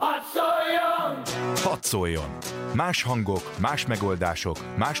Hadd szóljon! Más hangok, más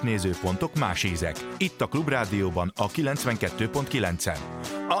megoldások, más nézőpontok, más ízek. Itt a Klubrádióban a 92.9-en.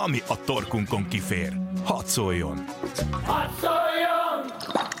 Ami a torkunkon kifér. Hadd szóljon! Hadd szóljon!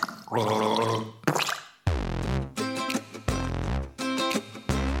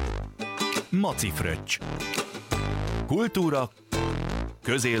 Macifröccs. Kultúra,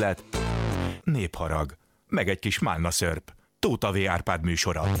 közélet, népharag, meg egy kis málnaszörp. Tóth V. Árpád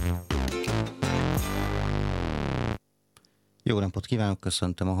műsora. Jó napot kívánok,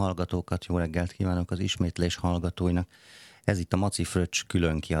 köszöntöm a hallgatókat, jó reggelt kívánok az ismétlés hallgatóinak. Ez itt a Macifröccs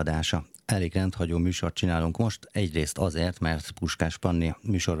külön kiadása. Elég rendhagyó műsort csinálunk most, egyrészt azért, mert Puskás Panni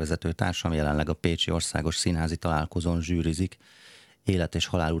műsorvezető társam jelenleg a Pécsi Országos Színházi Találkozón zsűrizik, élet és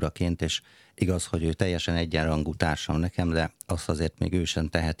halál uraként, és igaz, hogy ő teljesen egyenrangú társam nekem, de azt azért még ő sem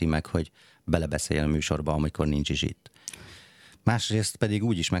teheti meg, hogy belebeszéljen a műsorba, amikor nincs is itt. Másrészt pedig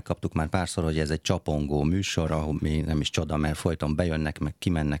úgy is megkaptuk már párszor, hogy ez egy csapongó műsor, ahol nem is csoda, mert folyton bejönnek, meg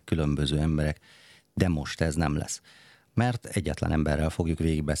kimennek különböző emberek, de most ez nem lesz. Mert egyetlen emberrel fogjuk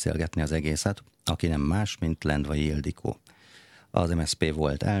végigbeszélgetni az egészet, aki nem más, mint Lendvai Ildikó. Az MSZP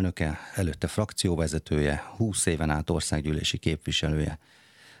volt elnöke, előtte frakcióvezetője, 20 éven át országgyűlési képviselője.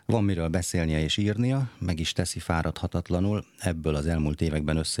 Van miről beszélnie és írnia, meg is teszi fáradhatatlanul, ebből az elmúlt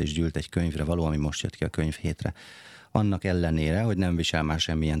években össze is gyűlt egy könyvre való, ami most jött ki a könyvhétre. Annak ellenére, hogy nem visel már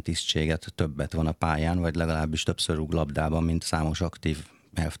semmilyen tisztséget, többet van a pályán, vagy legalábbis többször rúg labdában, mint számos aktív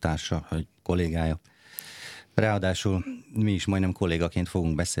elvtársa, vagy kollégája. Ráadásul mi is majdnem kollégaként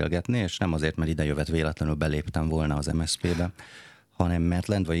fogunk beszélgetni, és nem azért, mert idejövet véletlenül beléptem volna az MSZP-be, hanem mert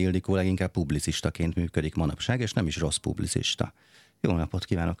Lendvai Ildikó leginkább publicistaként működik manapság, és nem is rossz publicista. Jó napot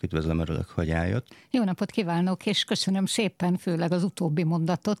kívánok, üdvözlöm, örülök, hogy eljött. Jó napot kívánok, és köszönöm szépen, főleg az utóbbi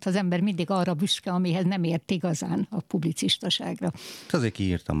mondatot. Az ember mindig arra büszke, amihez nem ért igazán a publicistaságra. Azért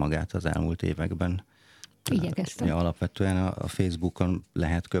kiírta magát az elmúlt években. Igyekeztem. Alapvetően a Facebookon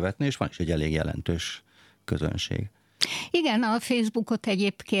lehet követni, és van is egy elég jelentős közönség. Igen, a Facebookot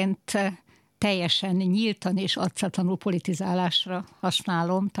egyébként teljesen nyíltan és arcátlanul politizálásra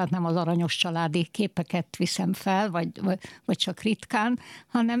használom, tehát nem az aranyos családi képeket viszem fel, vagy csak ritkán,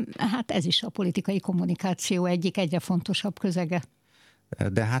 hanem hát ez is a politikai kommunikáció egyik egyre fontosabb közege.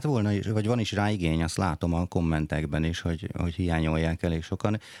 De hát volna is, vagy van is rá igény, azt látom a kommentekben is, hogy hiányolják elég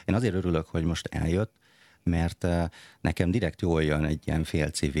sokan. Én azért örülök, hogy most eljött, mert nekem direkt jól jön egy ilyen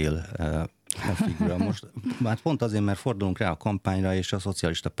félcivil figura most. Hát pont azért, mert fordulunk rá a kampányra, és a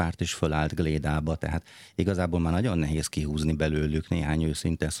szocialista párt is fölállt Glédába, tehát igazából már nagyon nehéz kihúzni belőlük néhány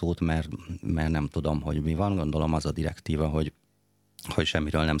őszinte szót, mert nem tudom, hogy mi van. Gondolom az a direktíva, hogy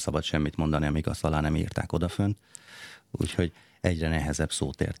semmiről nem szabad semmit mondani, amíg azt alá nem írták odafönt. Úgyhogy egyre nehezebb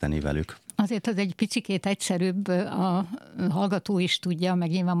szót érteni velük. Azért az egy picikét egyszerűbb, a hallgató is tudja, meg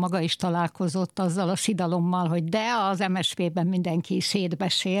nyilván maga is találkozott azzal a szidalommal, hogy de az MSZP-ben mindenki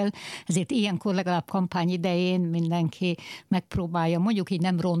szétbeszél, ezért ilyenkor legalább kampány idején mindenki megpróbálja mondjuk így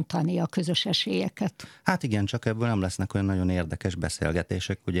nem rontani a közös esélyeket. Hát igen, csak ebből nem lesznek olyan nagyon érdekes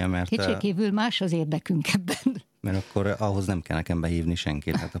beszélgetések, ugye, mert... Kétségkívül más az érdekünk ebben. Mert akkor ahhoz nem kell nekem behívni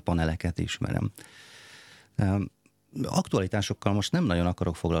senkit, hát a paneleket ismerem. Aktualitásokkal most nem nagyon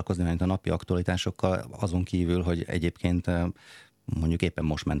akarok foglalkozni, mert a napi aktualitásokkal azon kívül, hogy egyébként mondjuk éppen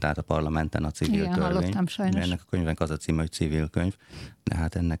most ment át a parlamenten a civil törvény. Hallottam sajnos. Ennek a könyvnek az a címe, hogy civil könyv, de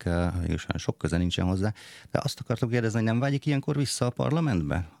hát ennek sok köze nincsen hozzá. De azt akartok kérdezni, hogy nem vágyik ilyenkor vissza a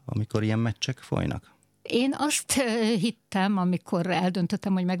parlamentbe, amikor ilyen meccsek folynak? Én azt hittem, amikor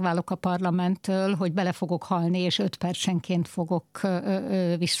eldöntöttem, hogy megválok a parlamenttől, hogy bele fogok halni, és 5 percenként fogok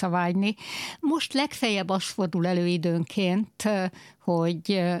visszavágyni. Most legfeljebb az fordul elő időnként,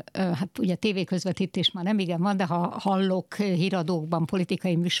 hogy hát ugye tévéközvetítés már nem igen van, de ha hallok híradókban,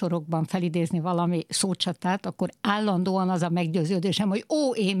 politikai műsorokban felidézni valami szócsatát, akkor állandóan az a meggyőződésem, hogy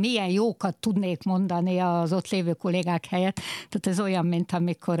én milyen jókat tudnék mondani az ott lévő kollégák helyett. Tehát ez olyan, mint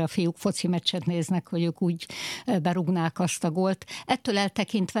amikor a fiúk foci meccset néznek, hogy ők úgy berúgnák azt a gólt. Ettől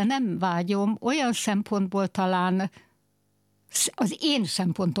eltekintve nem vágyom, olyan szempontból talán az én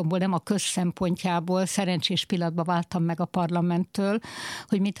szempontomból, nem a közszempontjából szerencsés pillanatban váltam meg a parlamenttől,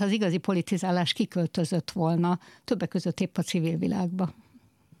 hogy mintha az igazi politizálás kiköltözött volna, többek között épp a civil világba.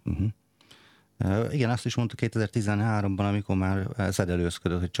 Igen, azt is mondtuk 2013-ban, amikor már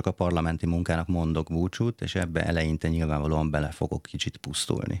szedelőzködött, hogy csak a parlamenti munkának mondok búcsút, és ebbe eleinte nyilvánvalóan bele fogok kicsit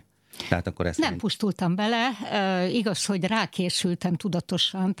pusztulni. Tehát akkor nem pusztultam bele, igaz, hogy rákészültem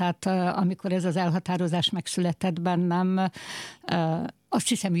tudatosan, tehát amikor ez az elhatározás megszületett bennem, azt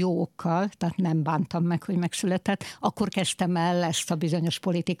hiszem jó okkal, tehát nem bántam meg, hogy megszületett, akkor kezdtem el ezt a bizonyos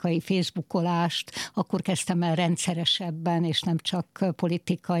politikai facebookolást, akkor kezdtem el rendszeresebben, és nem csak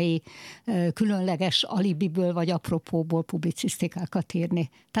politikai, különleges alibiből vagy apropóból publicisztikákat írni.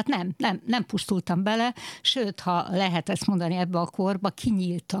 Tehát nem pusztultam bele, sőt, ha lehet ezt mondani, ebbe a korba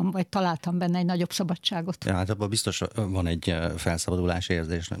kinyíltam, vagy találtam benne egy nagyobb szabadságot. Ja, hát abban biztos van egy felszabadulás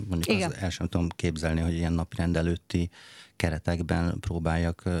érzés, mondjuk el sem tudom képzelni, hogy ilyen napirend előtti keretekben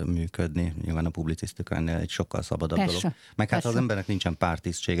próbáljak működni. Nyilván a publicisztika ennél egy sokkal szabadabb dolog. Meg hát ha az embernek nincsen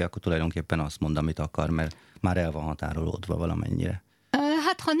pártisztsége, akkor tulajdonképpen azt mond, amit akar, mert már el van határolódva valamennyire.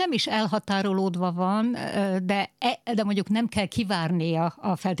 Hát ha nem is elhatárolódva van, de mondjuk nem kell kivárnia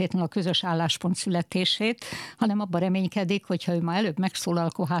a feltétlenül a közös álláspont születését, hanem abban reménykedik, hogyha ő már előbb megszólal,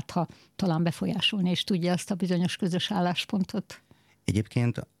 akkor hát ha talán befolyásolni is tudja azt a bizonyos közös álláspontot.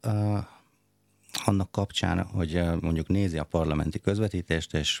 Egyébként annak kapcsán, hogy mondjuk nézi a parlamenti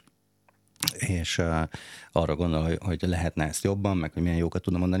közvetítést, és arra gondol, hogy lehetne ezt jobban, meg hogy milyen jókat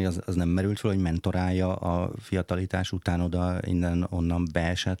tudna mondani, az nem merült fel, hogy mentorálja a fiatalitás után oda innen-onnan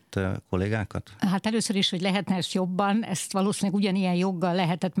beesett kollégákat? Hát először is, hogy lehetne ezt jobban, ezt valószínűleg ugyanilyen joggal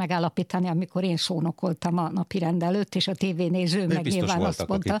lehetett megállapítani, amikor én szónokoltam a napirend előtt, és a tévénéző meg nyilván azt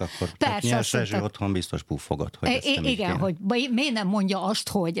mondta. Persze, azt mondta, otthon biztos puffogott, hogy ezt nem igen, hogy miért nem mondja azt,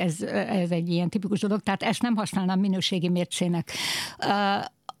 hogy ez egy ilyen tipikus dolog, tehát ezt nem használnám minőségi mércének.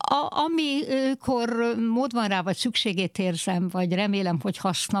 Amikor mód van rá, vagy szükségét érzem, vagy remélem, hogy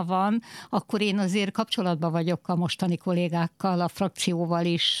haszna van, akkor én azért kapcsolatban vagyok a mostani kollégákkal, a frakcióval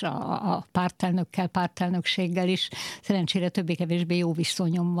is, a pártelnökkel, pártelnökséggel is. Szerencsére többé-kevésbé jó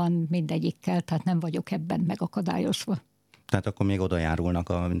viszonyom van mindegyikkel, tehát nem vagyok ebben megakadályozva. Tehát akkor még oda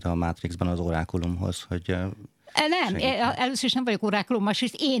járulnak, mint a Matrixban az orákulumhoz, hogy... Nem, először is nem vagyok orákulum,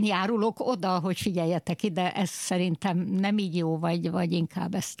 másrészt én járulok oda, hogy figyeljetek ide, ez szerintem nem így jó, vagy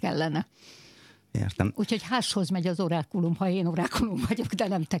inkább ezt kellene. Értem. Úgyhogy házhoz megy az orákulum, ha én orákulum vagyok, de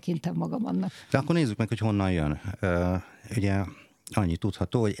nem tekintem magam annak. De akkor nézzük meg, hogy honnan jön. Ugye annyi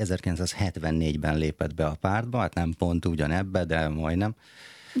tudható, hogy 1974-ben lépett be a pártba, hát nem pont ugyanebbe, de majdnem.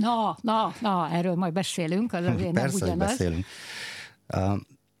 Na, erről majd beszélünk, az azért persze, nem ugyanaz. Beszélünk.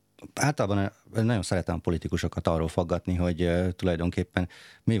 Általában nagyon szeretem a politikusokat arról faggatni, hogy tulajdonképpen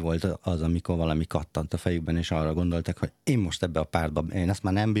mi volt az, amikor valami kattant a fejükben, és arra gondoltak, hogy én most ebbe a pártba, én ezt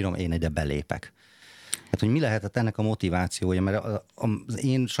már nem bírom, én ide belépek. Hát, hogy mi lehetett ennek a motivációja, mert az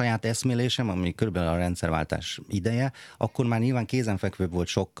én saját eszmélésem, ami körülbelül a rendszerváltás ideje, akkor már nyilván kézenfekvőbb volt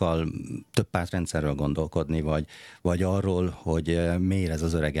sokkal több pártrendszerről gondolkodni, vagy arról, hogy miért ez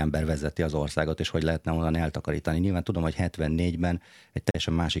az öreg ember vezeti az országot, és hogy lehetne onnan eltakarítani. Nyilván tudom, hogy 74-ben egy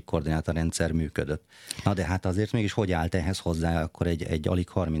teljesen másik koordinátorrendszer működött. Na de hát azért mégis hogy állt ehhez hozzá akkor egy alig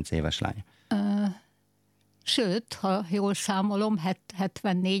 30 éves lány? Sőt, ha jól számolom,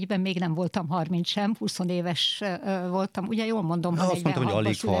 74-ben még nem voltam 30 sem, 20 éves voltam. Ugye jól mondom, ha azt mondtam, hogy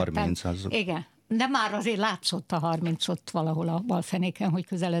alig 30. Az... Igen, de már azért látszott a 30 ott valahol a balfenéken, hogy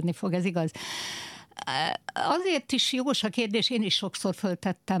közeledni fog, ez igaz. Azért is jogos a kérdés, én is sokszor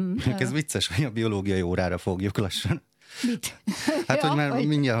föltettem. Ez vicces, hogy a biológiai órára fogjuk lassan. Mit? Hát, hogy már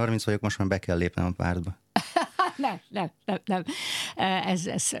mindjárt 30 vagyok, most már be kell lépnem a pártba. Nem. Ez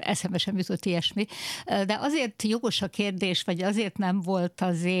eszembe sem jutott ilyesmi. De azért jogos a kérdés, vagy azért nem volt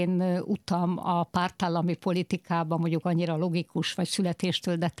az én utam a pártállami politikában mondjuk annyira logikus, vagy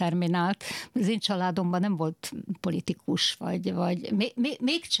születéstől determinált. Az én családomban nem volt politikus, vagy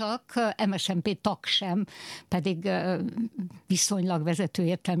még csak MSZMP tag sem, pedig viszonylag vezető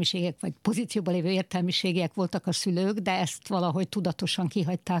értelmiségek, vagy pozícióban lévő értelmiségiek voltak a szülők, de ezt valahogy tudatosan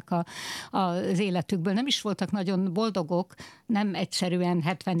kihagyták az életükből. Nem is voltak nagyon boldogok, nem egyszerűen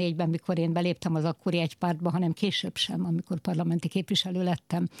 74-ben, mikor én beléptem az akkori egypártba, hanem később sem, amikor parlamenti képviselő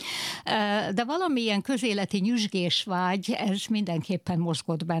lettem. De valamilyen közéleti nyüzsgésvágy, ez mindenképpen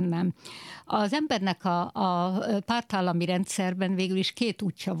mozgott bennem. Az embernek a pártállami rendszerben végül is két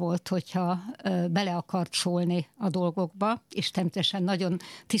útja volt, hogyha bele akart szólni a dolgokba, és természetesen nagyon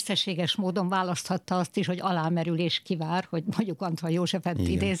tisztességes módon választhatta azt is, hogy alámerül és kivár, hogy mondjuk Antal Józsefet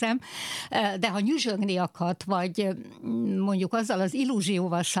idézem, de ha nyüzsögni akart, vagy mondjuk azzal az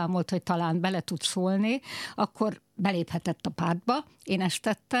illúzióval számolt, hogy talán bele tud szólni, akkor beléphetett a pártba, én ezt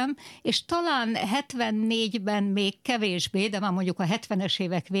tettem, és talán 74-ben még kevésbé, de már mondjuk a 70-es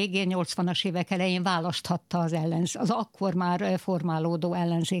évek végén, 80-as évek elején választhatta az akkor már formálódó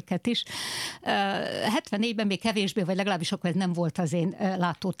ellenzéket is. 74-ben még kevésbé, vagy legalábbis akkor ez nem volt az én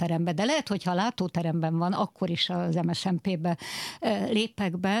látóteremben, de lehet, hogyha a látóteremben van, akkor is az MSZMP-be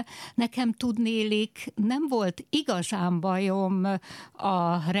lépek be. Nekem tudnélik, nem volt igazán bajom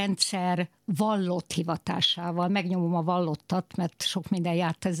a rendszer vallott hivatásával, meg lábnyomom a vallottat, mert sok minden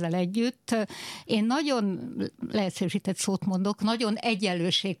járt ezzel együtt. Én nagyon, leegyszerűsített szót mondok, nagyon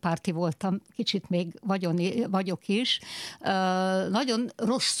egyenlőségpárti voltam, kicsit még vagyok is. Nagyon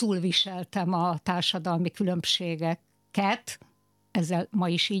rosszul viseltem a társadalmi különbségeket, ezzel ma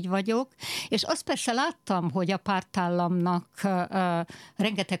is így vagyok, és azt persze láttam, hogy a pártállamnak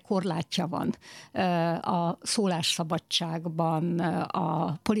rengeteg korlátja van a szólásszabadságban,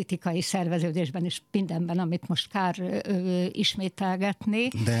 a politikai szerveződésben és mindenben, amit most kár ismételgetni.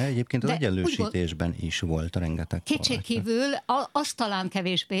 De egyébként az egyenlősítésben is volt rengeteg korlátja. Kétségkívül, azt talán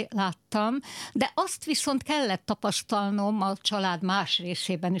kevésbé láttam, de azt viszont kellett tapasztalnom a család más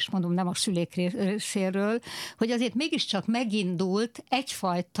részében is, mondom, nem a szülék részéről, hogy azért mégiscsak megindult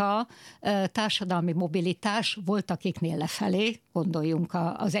egyfajta társadalmi mobilitás, volt akiknél lefelé, gondoljunk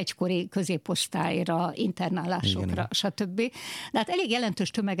az egykori középosztályra, internálásokra, igen, stb. De hát elég jelentős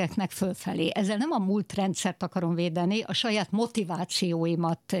tömegeknek fölfelé. Ezzel nem a múlt rendszert akarom védeni, a saját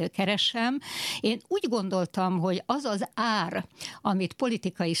motivációimat keresem. Én úgy gondoltam, hogy az az ár, amit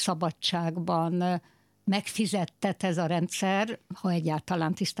politikai szabadságban megfizettet ez a rendszer, ha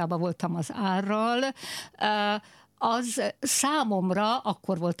egyáltalán tisztában voltam az árral, az számomra,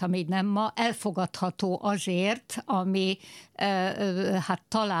 akkor voltam így nem ma, elfogadható azért, ami hát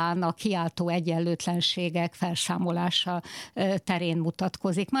talán a kiáltó egyenlőtlenségek felszámolása terén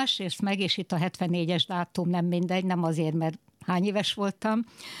mutatkozik. Másrészt meg, és itt a 74-es dátum nem mindegy, nem azért, mert hány éves voltam.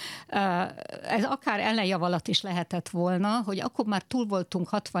 Ez akár ellenjavalat is lehetett volna, hogy akkor már túl voltunk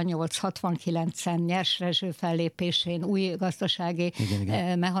 68-69-en Nyers Rezső fellépésén, új gazdasági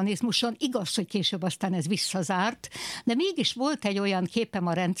mechanizmuson. Igaz, hogy később aztán ez visszazárt, de mégis volt egy olyan képem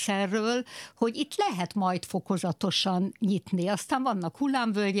a rendszerről, hogy itt lehet majd fokozatosan nyitni. Aztán vannak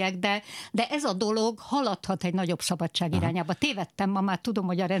hullámvölgyek, de ez a dolog haladhat egy nagyobb szabadság irányába. Tévedtem, ma már tudom,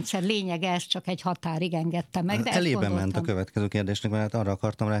 hogy a rendszer lényege, ez csak egy határig engedte meg. De elébe ment a következő kérdésnek, mert arra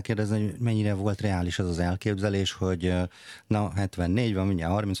akartam rákérdezni, hogy mennyire volt reális az az elképzelés, hogy na, 74 van,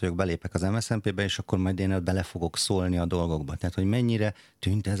 mindjárt 30 vagyok, belépek az MSZMP-be, és akkor majd én bele fogok szólni a dolgokba. Tehát, hogy mennyire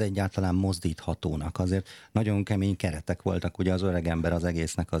tűnt ez egyáltalán mozdíthatónak. Azért nagyon kemény keretek voltak ugye az öreg ember az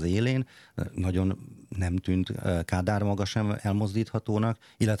egésznek az élén, nagyon nem tűnt Kádár maga sem elmozdíthatónak,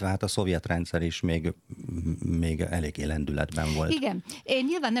 illetve hát a szovjet rendszer is még elég lendületben volt. Igen, én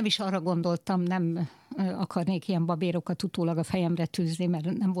nyilván nem is arra gondoltam, nem akarnék ilyen babérokat utólag a fejemre tűzni,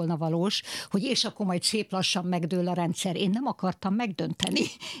 mert nem volna valós, hogy és akkor majd szép lassan megdől a rendszer. Én nem akartam megdönteni.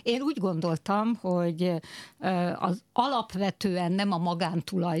 Én úgy gondoltam, hogy az alapvetően nem a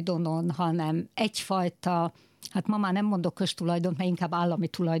magántulajdonon, hanem egyfajta, hát ma már nem mondok köztulajdon, mert inkább állami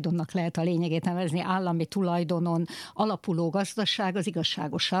tulajdonnak lehet a lényegét nevezni, állami tulajdonon alapuló gazdaság az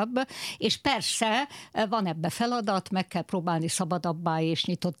igazságosabb, és persze van ebbe feladat, meg kell próbálni szabadabbá és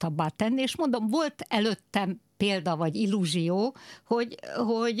nyitottabbá tenni, és mondom, volt előttem példa vagy illúzió,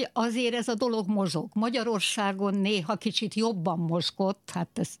 hogy azért ez a dolog mozog. Magyarországon néha kicsit jobban mozgott, hát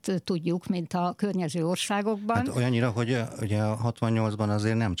ezt tudjuk, mint a környező országokban. Hát olyannyira, hogy ugye 68-ban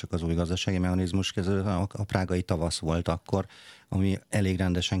azért nem csak az új gazdasági mechanizmus közül, a prágai tavasz volt akkor, ami elég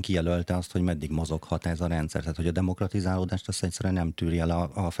rendesen kijelölte azt, hogy meddig mozoghat ez a rendszer. Tehát, hogy a demokratizálódást azt egyszerűen nem tűri el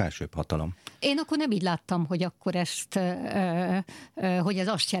a felsőbb hatalom. Én akkor nem így láttam, hogy akkor ezt, hogy ez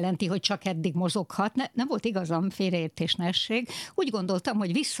azt jelenti, hogy csak eddig mozoghat. Nem volt igazam, félreértés, ne essék. Úgy gondoltam,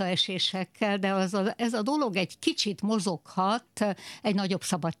 hogy visszaesésekkel, de ez a dolog egy kicsit mozoghat egy nagyobb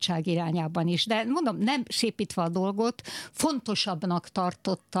szabadság irányában is. De mondom, nem szépítve a dolgot, fontosabbnak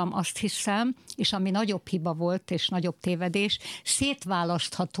tartottam, azt hiszem, és ami nagyobb hiba volt, és nagyobb tévedés,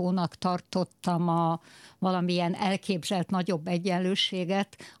 szétválaszthatónak tartottam a valamilyen elképzelt nagyobb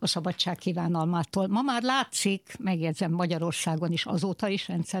egyenlőséget a szabadság kívánalmától. Ma már látszik, megjegyzem Magyarországon is, azóta is,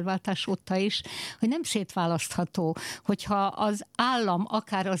 rendszerváltás óta is, hogy nem szétválasztható, hogyha az állam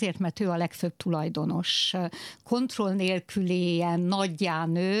akár azért, mert ő a legfőbb tulajdonos, kontroll nélküli ilyen nagyján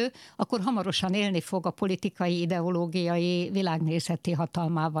nő, akkor hamarosan élni fog a politikai, ideológiai, világnézeti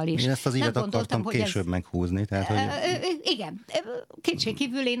hatalmával is. Én ezt az ívet akartam később meghúzni. Tehát, hogy... Igen,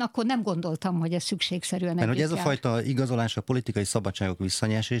 kétségkívül én akkor nem gondoltam, hogy ez szükségszerűen. Mert hogy ez a fajta igazolás a politikai szabadságok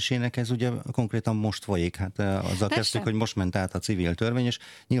visszanyesésének, ez ugye konkrétan most folyik. Hát azzal kezdtük, hogy most ment át a civil törvény, és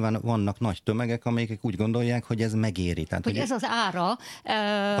nyilván vannak nagy tömegek, amelyek úgy gondolják, hogy ez megéri. Tehát, hogy ez az ára.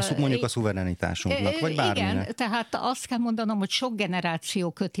 Mondjuk a szuverenitásunknak, vagy bárminek. Igen, tehát azt kell mondanom, hogy sok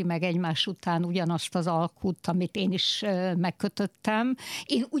generáció köti meg egymás után ugyanazt az alkut, amit én is megkötöttem.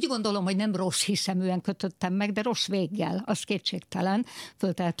 Én úgy gondolom, hogy nem rossz hiszeműen kötöttem meg, de rossz véggel, az kétségtelen.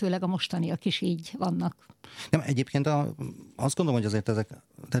 Föltehetőleg a mostaniak is így vannak. Nem, egyébként azt gondolom, hogy azért ezek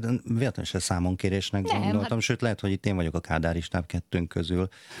véletlenül se számonkérésnek gondoltam, sőt lehet, hogy itt én vagyok a kádáristább kettőnk közül.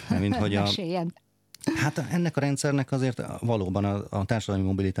 Mint hogy Hát ennek a rendszernek azért valóban a társadalmi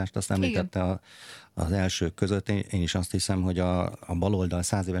mobilitást azt említette az elsők között. Én is azt hiszem, hogy a baloldal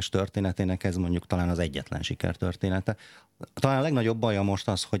 100 éves történetének ez mondjuk talán az egyetlen sikertörténete. Talán a legnagyobb baja most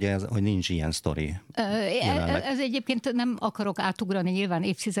az, hogy nincs ilyen sztori. Ez egyébként nem akarok átugrani nyilván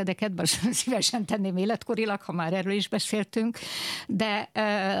évtizedeket, bár szívesen tenném életkorilag, ha már erről is beszéltünk, de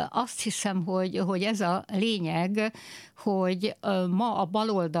azt hiszem, hogy ez a lényeg, hogy ma a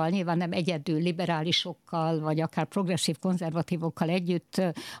baloldal nyilván nem egyedül liberálisokkal, vagy akár progresszív konzervatívokkal együtt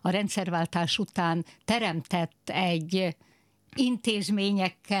a rendszerváltás után teremtett egy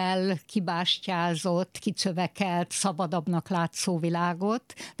intézményekkel kibástyázott, kicövekelt, szabadabbnak látszó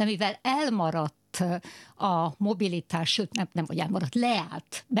világot, de mivel elmaradt a mobilitás, sőt nem hogy elmaradt,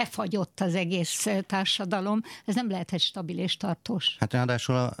 leállt, befagyott az egész társadalom, ez nem lehet egy stabil és tartós. Hát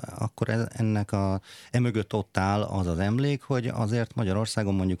ráadásul akkor emögött ott áll az az emlék, hogy azért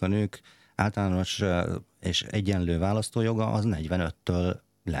Magyarországon mondjuk a nők általános és egyenlő választójoga az 45-től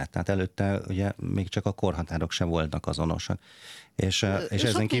lett. Tehát előtte ugye még csak a korhatárok se voltak azonosak. És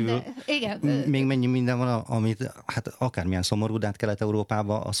ezen kívül még mennyi minden van, amit hát akármilyen szomorú, de hát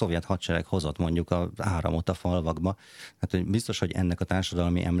Kelet-Európában a szovjet hadsereg hozott mondjuk az áramot a falvakba. Hát biztos, hogy ennek a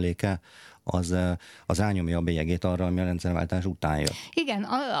társadalmi emléke az rányomja a bélyegét arra, ami a rendszerváltás után jött. Igen,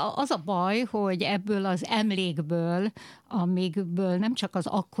 az a baj, hogy ebből az emlékből, amikből nem csak az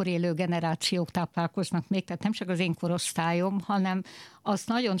akkor élő generációk táplálkoznak még, tehát nem csak az én korosztályom, hanem azt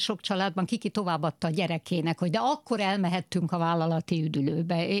nagyon sok családban ki továbbadta a gyerekének, hogy de akkor elmehettünk a vállalati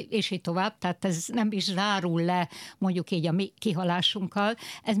üdülőbe, és így tovább, tehát ez nem is zárul le mondjuk így a mi kihalásunkkal.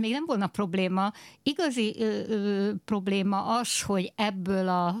 Ez még nem volna probléma. Igazi probléma az, hogy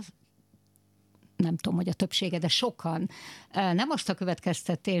ebből nem tudom, hogy a többsége, de sokan nem azt a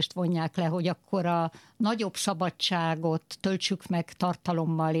következtetést vonják le, hogy akkor a nagyobb szabadságot töltsük meg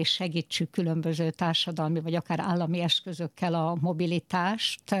tartalommal, és segítsük különböző társadalmi, vagy akár állami eszközökkel a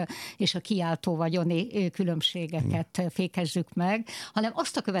mobilitást, és a kiáltó vagyoni különbségeket fékezzük meg, hanem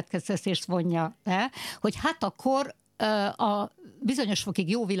azt a következtetést vonja le, hogy hát akkor a bizonyos fokig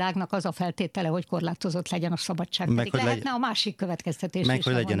jó világnak az a feltétele, hogy korlátozott legyen a szabadság. Meg, pedig lehetne a másik következtetés meg, is.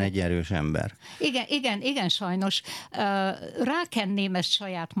 hogy legyen egy erős ember. Igen, sajnos. Rákenném ezt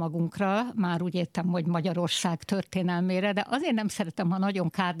saját magunkra, már úgy értem, hogy Magyarország történelmére, de azért nem szeretem, ha nagyon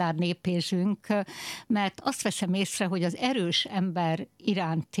kádár népézünk, mert azt veszem észre, hogy az erős ember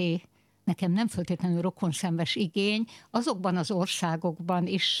iránti nekem nem feltétlenül rokonszenves igény, azokban az országokban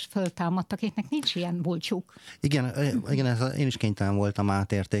is föltámadtak, akiknek nincs ilyen múltjuk. Igen, én is kénytelen voltam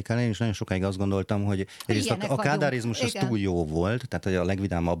átértékelni, én is nagyon sokáig azt gondoltam, hogy a kádárizmus az túl jó volt, tehát hogy a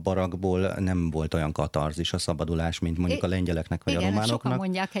legvidámabb barakból nem volt olyan katarzis, a szabadulás, mint mondjuk a lengyeleknek vagy a románoknak. Sokan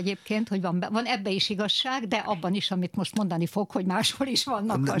mondják egyébként, hogy van ebbe is igazság, de abban is, amit most mondani fog, hogy máshol is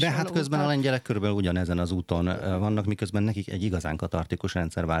vannak hasonló. De hát közben a lengyelek körülbelül ugyanezen az úton vannak, miközben nekik egy igazán katartikus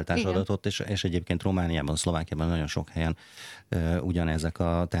rendszerváltás adatot, és egyébként Romániában, Szlovákiában nagyon sok helyen ugyanezek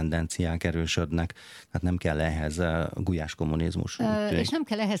a tendenciák erősödnek. Hát nem kell ehhez gulyás kommunizmus. És nem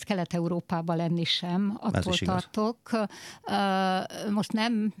kell ehhez Kelet-Európában lenni sem, attól tartok. Most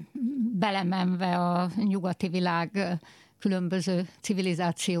nem belemenve a nyugati világ különböző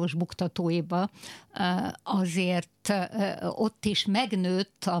civilizációs buktatóiba, azért ott is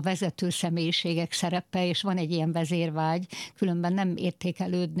megnőtt a vezető személyiségek szerepe, és van egy ilyen vezérvágy, különben nem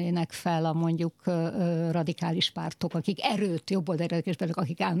értékelődnének fel a mondjuk radikális pártok, akik erőt, jobboldali radikális pártok,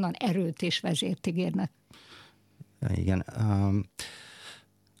 akik állandóan erőt és vezért ígérnek. Igen.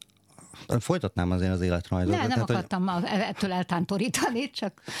 Folytatnám azért az életrajzot. Nem akartam ettől eltántorítani,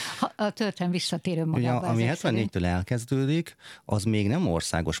 csak a történet visszatérő magába. Ami 74-től elkezdődik, az még nem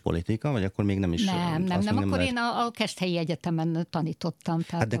országos politika, vagy akkor még nem is? Nem, akkor én a Keszthelyi Egyetemen tanítottam.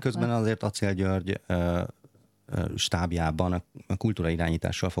 Hát de közben azért Acél György stábjában a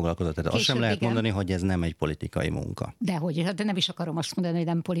kultúrairányítással foglalkozott. Tehát azt sem lehet mondani, hogy ez nem egy politikai munka. De nem is akarom azt mondani, hogy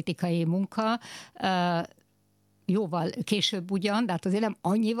nem politikai munka. Jóval később ugyan, de hát azért nem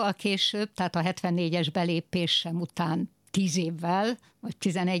annyival később, tehát a 74-es belépésem után 10 évvel, vagy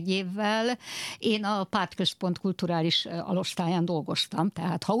 11 évvel én a Pártközpont kulturális alosztályán dolgoztam,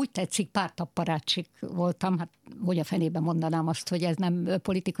 tehát ha úgy tetszik, pártapparátsik voltam, hát hogy a fenében mondanám azt, hogy ez nem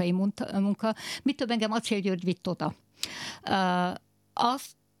politikai munka. Mit több, engem Acél György vitt oda.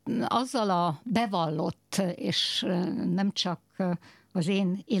 Azzal a bevallott, és nem csak az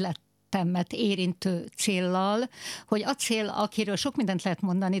én életemet érintő céllal, hogy Acél, akiről sok mindent lehet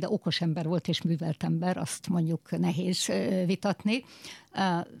mondani, de okos ember volt és művelt ember, azt mondjuk nehéz vitatni.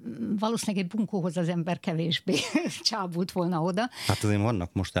 Valószínűleg egy bunkóhoz az ember kevésbé csábult volna oda. Hát azért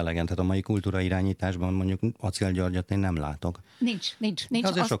vannak most elegen, tehát a mai kultúrairányításban mondjuk Acél Györgyöt én nem látok. Nincs.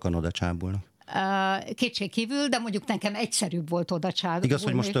 Azért sokan oda csábulnak. Kétségkívül, de mondjuk nekem egyszerűbb volt oda csábulni. Igaz,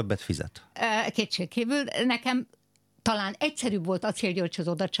 hogy most többet fizet? Kétségkívül. Nekem talán egyszerűbb volt Acél Györgyhöz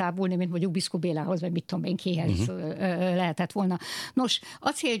oda csábulni, mint mondjuk Biszkó Bélához, vagy mit tudom én kihez lehetett volna. Nos,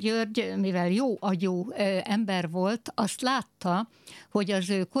 Acél György, mivel jó agyú ember volt, azt látta, hogy az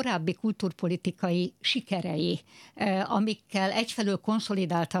ő korábbi kultúrpolitikai sikerei, amikkel egyfelől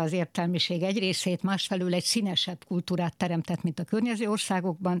konszolidálta az értelmiség egy részét, másfelől egy színesebb kultúrát teremtett, mint a környező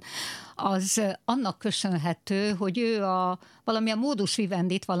országokban, az annak köszönhető, hogy ő valami a modus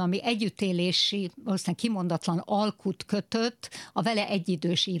vivendit, valami együttélési, valószínűleg kimondatlan alkut kötött a vele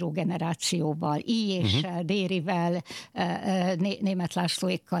egyidős írógenerációval, I.J.-sel, Dérivel, Németh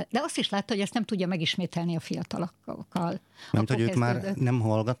Lászlóékkal. De azt is látta, hogy ezt nem tudja megismételni a fiatalokkal. Mert hogy ők már nem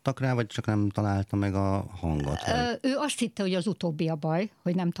hallgattak rá, vagy csak nem találta meg a hangot? Ő azt hitte, hogy az utóbbi a baj,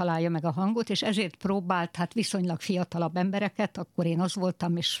 hogy nem találja meg a hangot, és ezért próbált hát viszonylag fiatalabb embereket, akkor én az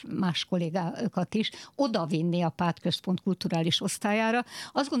voltam, és más kollégákat is, odavinni a Pártközpont kulturális osztályára.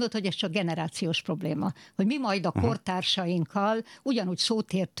 Azt gondolt, hogy ez csak generációs probléma, hogy mi majd a kortársainkkal ugyanúgy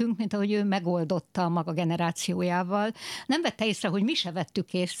szót értünk, mint ahogy ő megoldotta a maga generációjával. Nem vette észre, hogy mi se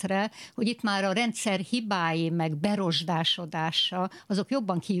vettük észre, hogy itt már a rendszer hibái, meg berosdásodása, azok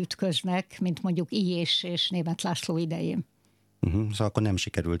jobban kiütköznek, mint mondjuk I.J. és Németh László idején. Szóval akkor nem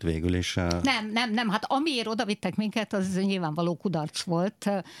sikerült végül is. Nem. Hát amiért odavittek minket, az nyilvánvaló kudarc volt.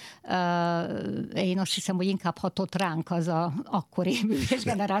 Én azt hiszem, hogy inkább hatott ránk az akkori művész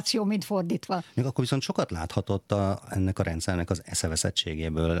generáció, mint fordítva. Még akkor viszont sokat láthatott ennek a rendszernek az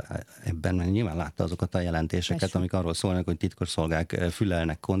eszeveszettségéből ebben, mert nyilván látta azokat a jelentéseket, persze, amik arról szólnak, hogy titkosszolgák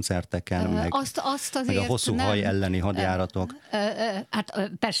fülelnek koncerteken, meg a hosszú haj elleni hadjáratok.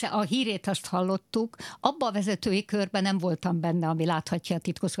 Hát persze a hírét azt hallottuk. Abba a vezetői körben nem voltam benne, ami láthatja a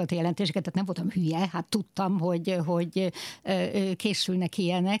titkosszolgálati jelentéseket, tehát nem voltam hülye, hát tudtam, hogy készülnek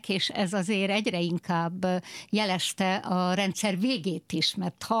ilyenek, és ez azért egyre inkább jelezte a rendszer végét is,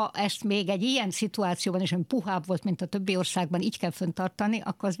 mert ha ezt még egy ilyen szituációban is, ami puhább volt, mint a többi országban, így kell fenntartani,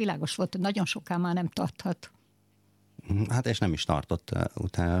 akkor az világos volt, hogy nagyon soká már nem tarthat. Hát és nem is tartott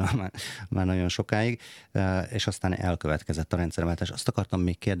utána már nagyon sokáig, és aztán elkövetkezett a rendszerváltás. Azt akartam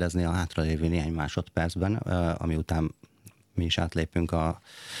még kérdezni a hátralévő néhány másodpercben, ami után mi is átlépünk a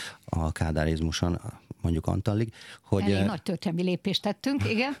kádárizmuson, mondjuk Antallig, hogy... Elég nagy történelmi lépést tettünk,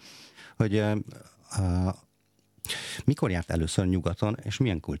 igen. Hogy mikor járt először nyugaton, és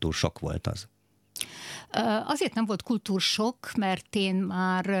milyen kultúrsokk volt az? Azért nem volt kultúrsokk, mert én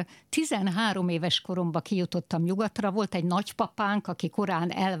már 13 éves koromban kijutottam nyugatra. Volt egy nagypapánk, aki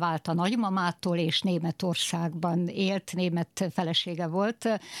korán elvált a nagymamától, és Németországban élt, német felesége volt.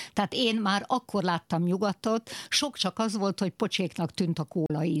 Tehát én már akkor láttam nyugatot. Sok csak az volt, hogy pocséknak tűnt a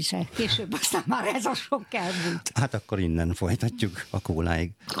kóla íze. Később aztán már ez a sok elmúlt. Hát akkor innen folytatjuk a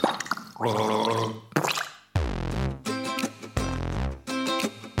kóláig.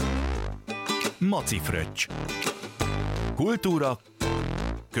 Macifröccs. Kultúra,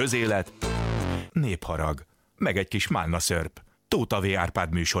 közélet, népharag, meg egy kis málnaszörp. Tóth V.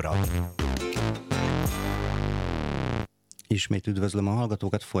 Árpád műsora. Ismét üdvözlöm a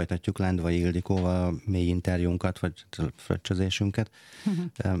hallgatókat, folytatjuk Lendvai Ildikóval mély interjúnkat, vagy fröccsözésünket.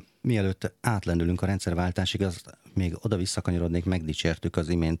 Mielőtt átlendülünk a rendszerváltásig, azt még oda visszakanyarodnék, megdicsértük az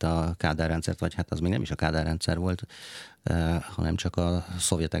imént a Kádár rendszert, vagy hát az még nem is a Kádár rendszer volt, hanem csak a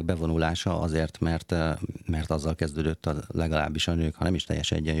szovjetek bevonulása azért, mert azzal kezdődött legalábbis a nők, ha nem is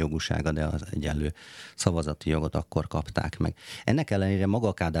teljes egyenjogúsága, de az egyenlő szavazati jogot akkor kapták meg. Ennek ellenére maga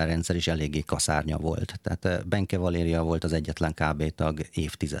a Kádár rendszer is eléggé kaszárnya volt. Tehát Benke Valéria volt az egyetlen KB tag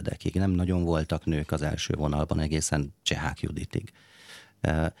évtizedekig. Nem nagyon voltak nők az első vonalban, egészen Csehák Juditig.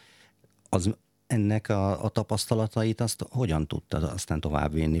 Ennek a tapasztalatait azt hogyan tudtad aztán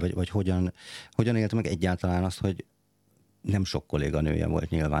továbbvinni, vagy hogyan élte meg egyáltalán azt, hogy nem sok kolléganője volt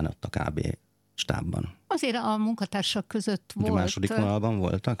nyilván ott a KB stábban? Azért a munkatársak között volt. A második vonalban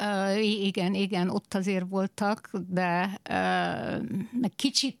voltak? Igen, ott azért voltak, de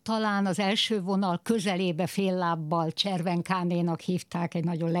kicsit talán az első vonal közelébe fél lábbal Cservenkánénak hívták, egy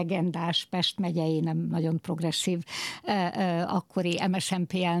nagyon legendás Pest megyei, nem nagyon progresszív akkori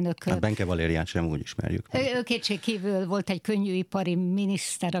MSZMP elnök. Hát Benke Valériát sem úgy ismerjük. Kétségkívül volt egy könnyűipari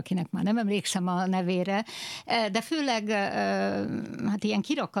miniszter, akinek már nem emlékszem a nevére, de főleg hát ilyen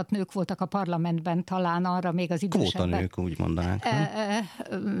kirakat nők voltak a parlamentben talán, arra még az idősebben. Kvóta nők, úgy mondanánk.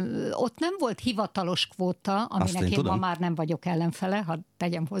 Ott nem volt hivatalos kvóta, aminek én ma már nem vagyok ellenfele, ha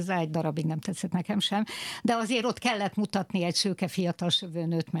tegyem hozzá, egy darabig nem tetszett nekem sem, de azért ott kellett mutatni egy szőke fiatal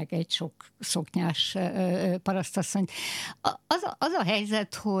sövőnőt, meg egy sok szoknyás parasztasszonyt. Az a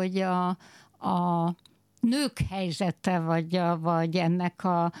helyzet, hogy nők helyzete, vagy ennek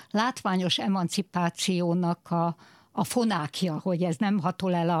a látványos emancipációnak a fonákja, hogy ez nem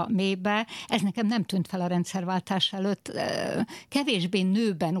hatol el a mélybe, ez nekem nem tűnt fel a rendszerváltás előtt. Kevésbé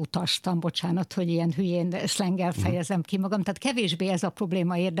nőben utaztam, bocsánat, hogy ilyen hülyén szlenggel fejezem ki magam, tehát kevésbé ez a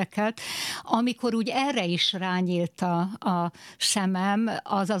probléma érdekelt. Amikor úgy erre is rányílt a szemem,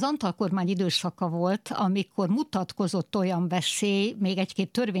 az Antal kormány időszaka volt, amikor mutatkozott olyan veszély, még egy-két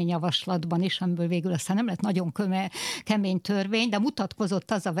törvényjavaslatban is, amiből végül aztán nem lett nagyon kemény törvény, de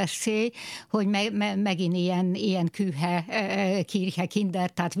mutatkozott az a veszély, hogy megint ilyen kírhe kinder,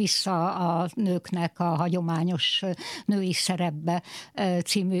 tehát vissza a nőknek a hagyományos női szerepbe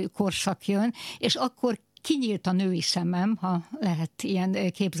című korszak jön, és akkor kinyílt a női szemem, ha lehet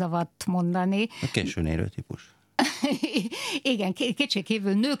ilyen képzavart mondani. A későn érő típus. Igen,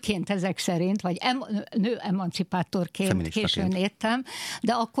 kétségkívül nőként ezek szerint, vagy nő emancipátorként későn értem,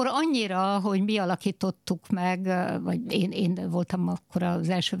 de akkor annyira, hogy mi alakítottuk meg, vagy én voltam akkor az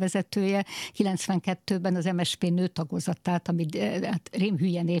első vezetője, 92-ben az MSZP nőtagozatát, ami hát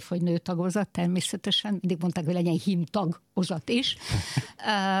rémhülye név, hogy nőtagozat, természetesen, mindig mondták, hogy legyen hímtagozat is,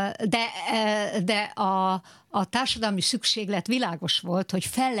 de a társadalmi szükséglet világos volt, hogy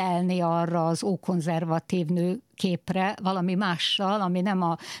felelni arra az ókonzervatív nő képre valami mással, ami nem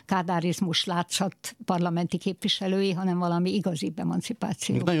a kádárizmus látszat parlamenti képviselői, hanem valami igazi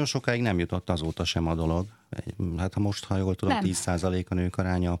emancipáció. Nagyon sokáig nem jutott azóta sem a dolog. Hát ha most, ha jól tudom, 10% a nők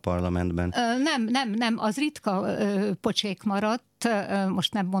aránya a parlamentben. Nem, az ritka pocsék maradt.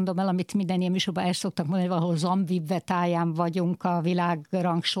 Most nem mondom el, amit minden ilyen műsorban el szoktak mondani, hogy valahol Zambibbe táján vagyunk a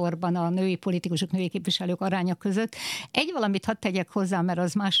világrangsorban a női politikusok, női képviselők aránya között. Egy valamit hadd tegyek hozzá, mert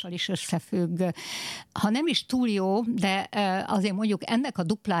az mással is összefügg. Ha nem is túl jó, de azért mondjuk ennek a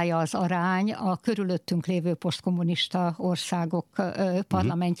duplája az arány a körülöttünk lévő posztkommunista országok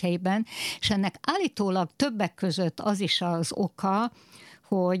parlamentjeiben, és ennek állítólag többek között az is az oka,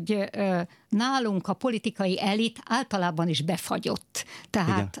 hogy nálunk a politikai elit általában is befagyott.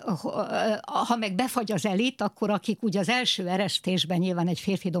 Tehát ha meg befagy az elit, akkor akik ugye az első eresztésben nyilván egy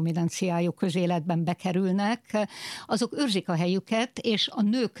férfi dominanciájú közéletben bekerülnek, azok őrzik a helyüket, és a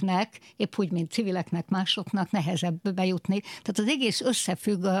nőknek, épp úgy, mint civileknek, másoknak nehezebb bejutni. Tehát az egész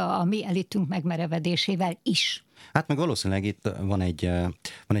összefügg a mi elitünk megmerevedésével is. Hát meg valószínűleg itt van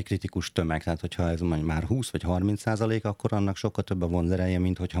egy kritikus tömeg, tehát hogyha ez már 20 vagy 30%, akkor annak sokkal több a vonzereje,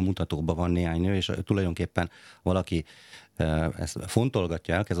 mint hogyha mutatóban van néhány nő, és tulajdonképpen valaki ezt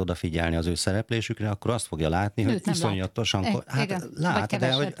fontolgatja, elkezd odafigyelni az ő szereplésükre, akkor azt fogja látni, hogy iszonyatosan, lát,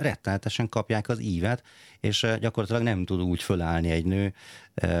 de hogy rettenetesen kapják az ívet, és gyakorlatilag nem tud úgy fölállni egy nő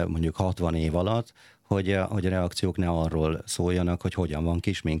mondjuk 60 év alatt, hogy a reakciók ne arról szóljanak, hogy hogyan van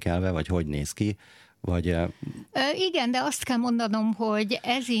kisminkelve, vagy hogy néz ki, vagy... Igen, de azt kell mondanom, hogy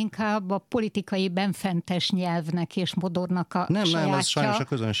ez inkább a politikai benfentes nyelvnek és modornak a sajátja. Nem, az sajnos a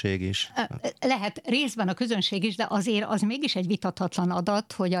közönség is. Lehet részben a közönség is, de azért az mégis egy vitathatlan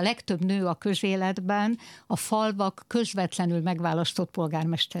adat, hogy a legtöbb nő a közéletben a falvak közvetlenül megválasztott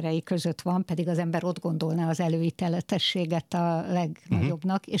polgármesterei között van, pedig az ember ott gondolná az előítéletességet a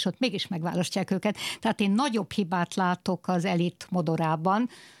legnagyobbnak, és ott mégis megválasztják őket. Tehát én nagyobb hibát látok az elit modorában,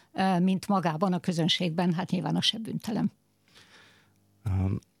 mint magában a közönségben, hát nyilván az se bűntelem.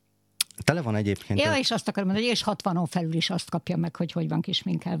 Tele van egyébként... Ja, és azt akarom mondani, és 60-on felül is azt kapja meg, hogy van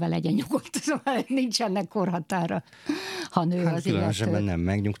kisminkelve, legyen nyugodt. Szóval nincsenek korhatára, ha nő az illető. Nem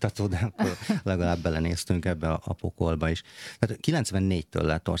megnyugtató, de akkor legalább belenéztünk ebbe a pokolba is. Tehát 94-től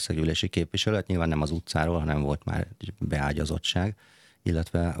lett országgyűlési képviselő, nyilván nem az utcáról, hanem volt már egy beágyazottság,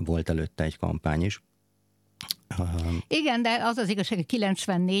 illetve volt előtte egy kampány is. Igen, de az igazság, hogy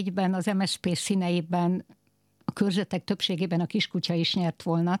 94-ben az MSZP színeiben a körzetek többségében a kiskutya is nyert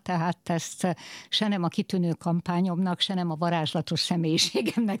volna, tehát ezt se nem a kitűnő kampányomnak, se nem a varázslatos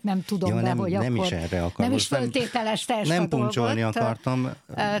személyiségemnek nem tudom hogy nem akkor... is erre akarom. Nem is föltételezte ezt nem a dolgot. puncsolni akartam.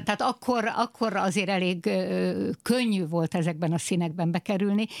 Tehát akkor azért elég könnyű volt ezekben a színekben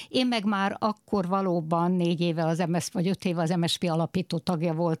bekerülni. Én meg már akkor valóban 4 éve az MSZP, vagy 5 éve az MSZP alapító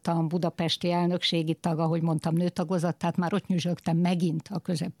tagja voltam, budapesti elnökségi tag, ahogy mondtam, nőtagozat, tehát már ott nyüzsögtem megint a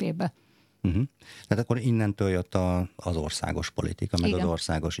közepébe. Tehát akkor innentől jött az országos politika, meg Igen. az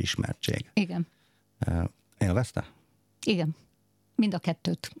országos ismertség. Igen. Élvezte? Igen. Mind a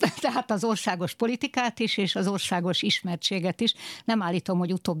kettőt. Tehát az országos politikát is, és az országos ismertséget is. Nem állítom,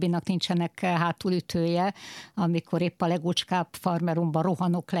 hogy utóbbinak nincsenek hátulütője, amikor épp a legócskább farmerumban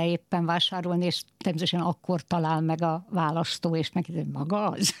rohanok le éppen vásárolni, és természetesen akkor talál meg a választó, és megkérdezi, maga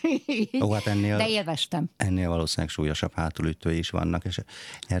az? Hát de élveztem. Ennél valószínűleg súlyosabb hátulütői is vannak, és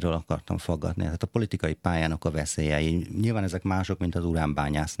erről akartam faggatni. Tehát a politikai pályának a veszélyei, nyilván ezek mások, mint az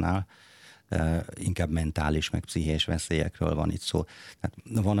uránbányásznál, inkább mentális, meg pszichés veszélyekről van itt szó.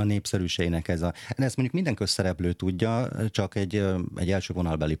 Tehát van a népszerűségnek ez a... Ezt mondjuk minden közszereplő tudja, csak egy első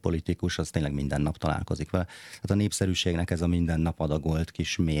vonalbeli politikus, az tényleg minden nap találkozik vele. Tehát a népszerűségnek ez a minden nap adagolt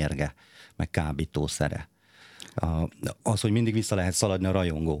kis mérge, meg kábítószere. Az, hogy mindig vissza lehet szaladni a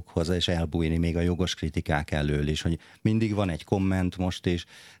rajongókhoz, és elbújni még a jogos kritikák elől is, hogy mindig van egy komment most is.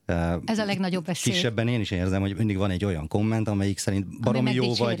 Ez a legnagyobb veszély. Kisebben én is érzem, hogy mindig van egy olyan komment, amelyik szerint baromi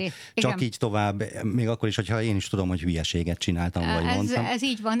jó vagy, csak igen. Így tovább, még akkor is, hogyha én is tudom, hogy hülyeséget csináltam, vagy mondtam. Ez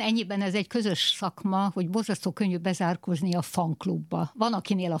így van, ennyiben ez egy közös szakma, hogy borzasztó könnyű bezárkozni a fanklubba. Van,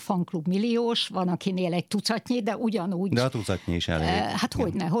 akinél a fanklub milliós, van, akinél egy tucatnyi, de ugyanúgy. De a tucatnyi is elég. Hát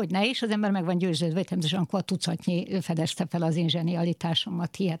hogyne, és az ember meg van győződve, természetesen akkor a tucatnyi fedezte fel az én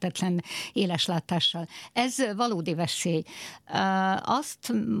zsenialitásomat hihetetlen éleslátással. Ez valódi veszély.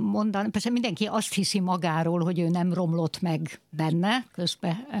 Azt mondani, persze mindenki azt hiszi magáról, hogy ő nem romlott meg benne,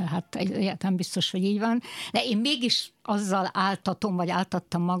 közben hát egyáltalán biztos, hogy így van, de én mégis azzal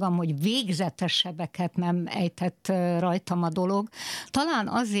áltattam magam, hogy végzetes sebeket nem ejtett rajtam a dolog. Talán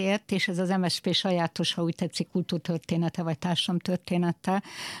azért, és ez az MSZP sajátos, ha úgy tetszik, kultúrtörténete vagy társadalomtörténete,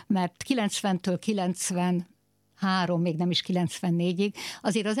 mert 90-től 93, még nem is 94-ig,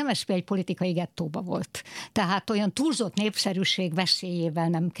 azért az MSZP egy politikai gettóba volt. Tehát olyan túlzott népszerűség veszélyével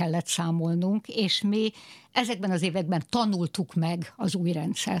nem kellett számolnunk, és mi ezekben az években tanultuk meg az új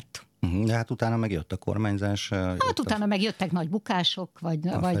rendszert. De hát utána megjött a kormányzás. Hát utána megjöttek nagy bukások, vagy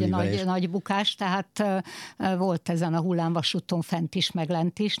nagy bukás, tehát volt ezen a hullámvasúton fent is, meg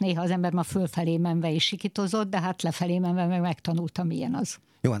lent is. Néha az ember már fölfelé menve is sikitozott, de hát lefelé menve meg megtanultam, milyen az.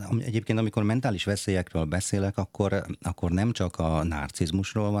 Jó, egyébként amikor mentális veszélyekről beszélek, akkor nem csak a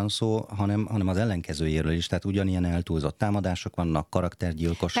narcizmusról van szó, hanem az ellenkezőjéről is. Tehát ugyanilyen eltúlzott támadások vannak,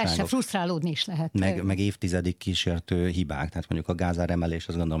 karaktergyilkosságok. Persze, frusztrálódni is lehet. Meg évtizedig kísértő hibák. Tehát mondjuk a gázáremelés,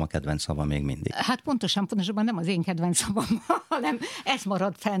 azt gondolom a kedvenc szava még mindig. Hát pontosabban nem az én kedvenc szavam, hanem ez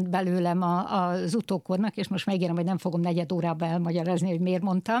maradt fent belőlem az utókornak, és most megígérem, hogy nem fogom negyed órába elmagyarázni, hogy miért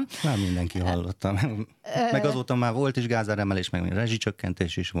mondtam. Már mindenki hallotta. Meg azóta már volt is gázáremelés, meg rezsicsökkentés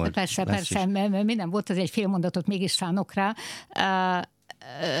is volt. Persze, minden volt, az egy fél mondatot mégis szánok rá.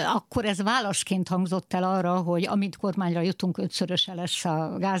 Akkor ez válaszként hangzott el arra, hogy amint kormányra jutunk, 5-szöröse lesz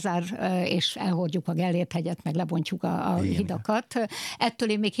a gázár, és elhordjuk a Gellért-hegyet, meg lebontjuk a hidakat. Ettől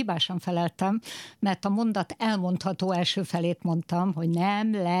én még hibásan feleltem, mert a mondat elmondható első felét mondtam, hogy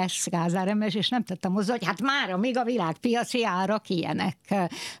nem lesz gázáremelés, és nem tettem hozzá, hogy hát mára még a világpiaci árak ilyenek.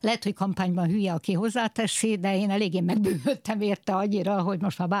 Lehet, hogy kampányban hülye, aki hozzáteszi, de én eléggé megbűnődtem érte annyira, hogy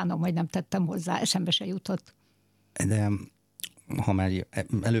most már bánom, hogy nem tettem hozzá, eszembe se jutott. De ha már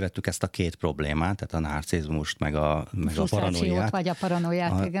elővettük ezt a két problémát, tehát a narcizmust, meg a paranoiát. Vagy a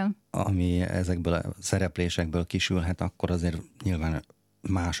paranoiát, igen. Ami ezekből a szereplésekből kisülhet, akkor azért nyilván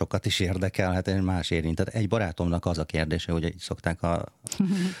másokat is érdekelhet, és más érint. Tehát egy barátomnak az a kérdése, hogy így szokták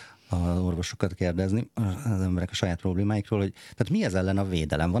az orvosokat kérdezni, az emberek a saját problémáikról, hogy tehát mi ez ellen a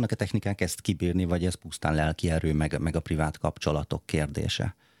védelem? Vannak-e technikák ezt kibírni, vagy ez pusztán lelki erő, meg a privát kapcsolatok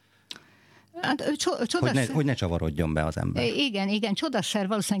kérdése? Hát, hogy ne csavarodjon be az ember. Igen, csodaszer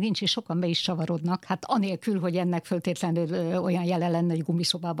valószínűleg nincs, és sokan be is csavarodnak. Hát anélkül, hogy ennek föltétlenül olyan jele lenne, hogy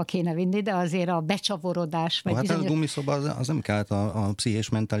gumiszobába kéne vinni, de azért a becsavarodás... Vagy hát bizonyos... a gumiszoba az nem kell, a pszichés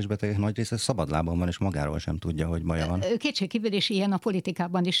mentális betegek nagy része szabadlábon van, és magáról sem tudja, hogy baja van. Kétségkívül, és ilyen a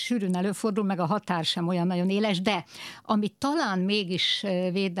politikában is sűrűn előfordul, meg a határ sem olyan nagyon éles, de ami talán mégis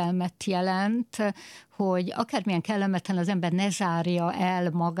védelmet jelent, hogy akármilyen kellemetlen az ember ne zárja el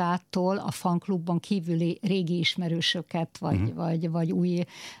magától a fanklubban kívüli régi ismerősöket, vagy új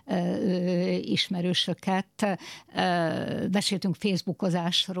ismerősöket. Beszéltünk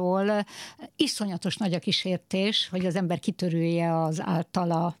Facebookozásról. Iszonyatos nagy a kísértés, hogy az ember kitörülje az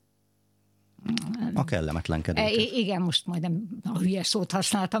általa a kellemetlenkedőket. Igen, most majdnem a hülye szót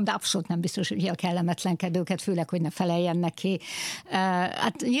használtam, de abszolút nem biztos, hogy a kellemetlenkedőket, főleg, hogy ne feleljen neki.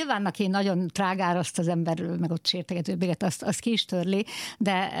 Hát nyilván, aki nagyon trágár, azt az ember, meg ott sértegető béget, azt ki is törli,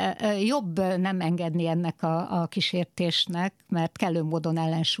 de jobb nem engedni ennek a kísértésnek, mert kellő módon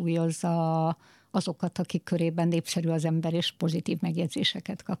ellensúlyozza azokat, akik körében népszerű az ember, és pozitív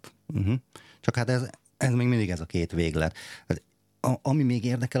megjegyzéseket kap. Csak hát ez még mindig ez a két véglet. Ami még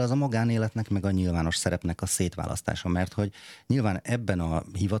érdekel, az a magánéletnek, meg a nyilvános szerepnek a szétválasztása, mert hogy nyilván ebben a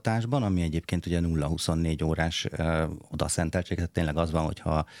hivatásban, ami egyébként ugye 0-24 órás odaszenteltség, tehát tényleg az van,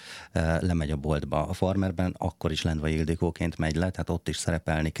 hogyha lemegy a boltba a Farmerben, akkor is Lendvai Ildikóként megy le, tehát ott is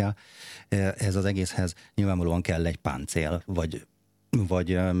szerepelni kell. Ez az egészhez nyilvánvalóan kell egy páncél,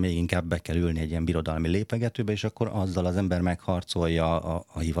 vagy még inkább be kell ülni egy ilyen birodalmi lépegetőbe, és akkor azzal az ember megharcolja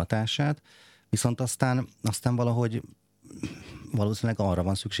a hivatását, viszont aztán valahogy valószínűleg arra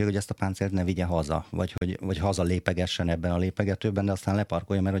van szükség, hogy ezt a páncélt ne vigye haza, vagy haza lépegessen ebben a lépegetőben, de aztán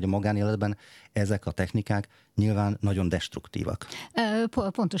leparkolja, mert hogy a magánéletben ezek a technikák nyilván nagyon destruktívak.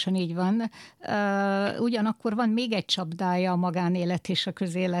 Pontosan így van. Ugyanakkor van még egy csapdája a magánélet és a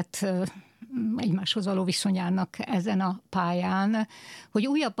közélet egymáshoz való viszonyának ezen a pályán, hogy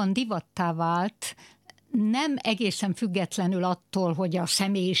újabban divattá vált, nem egészen függetlenül attól, hogy a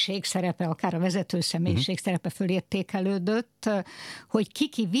személyiség szerepe, akár a vezető személyiség szerepe fölértékelődött, hogy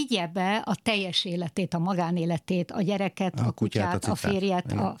ki vigye be a teljes életét, a magánéletét, a gyereket, a kutyát, a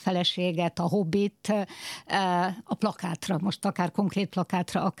férjet, a feleséget, a hobbit, a plakátra, most akár konkrét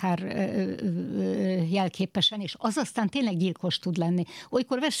plakátra, akár jelképesen, és az aztán tényleg gyilkos tud lenni.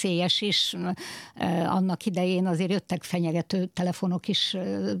 Olykor veszélyes is, annak idején azért jöttek fenyegető telefonok is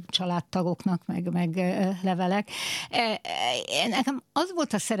családtagoknak, meg levelek. Nekem az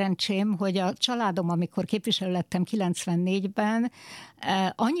volt a szerencsém, hogy a családom, amikor képviselő lettem 94-ben,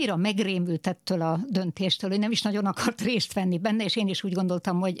 annyira megrémült ettől a döntéstől, hogy nem is nagyon akart részt venni benne, és én is úgy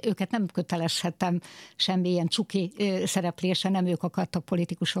gondoltam, hogy őket nem kötelezhetem semmilyen cuki szereplése, nem ők akartak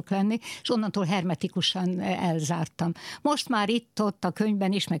politikusok lenni, és onnantól hermetikusan elzártam. Most már itt-ott a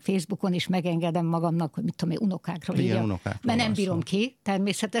könyvben is, meg Facebookon is megengedem magamnak, hogy mit tudom én, unokákról írjam, mert nem bírom ki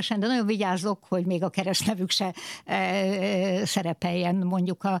természetesen, de nagyon vigyázok, hogy még a keresztnevük se szerepeljen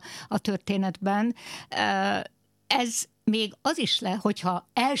mondjuk a történetben. Ez még az is hogyha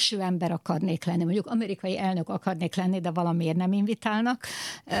első ember akarnék lenni, mondjuk amerikai elnök akarnék lenni, de valamiért nem invitálnak,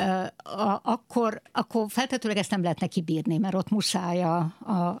 akkor feltetőleg ezt nem lehet neki bírni, mert ott muszáj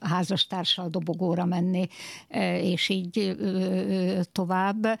a házastársal dobogóra menni, és így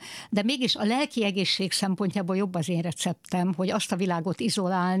tovább. De mégis a lelki egészség szempontjából jobb az én receptem, hogy azt a világot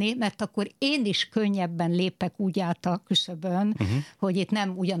izolálni, mert akkor én is könnyebben lépek úgy át a küszöbön, hogy itt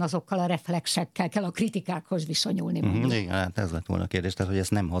nem ugyanazokkal a reflexekkel kell a kritikákhoz viszonyulni. Igen, hát ez lett volna a kérdés, tehát hogy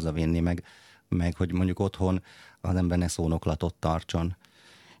ezt nem hazavinni, meg hogy mondjuk otthon az ember ne szónoklatot tartson.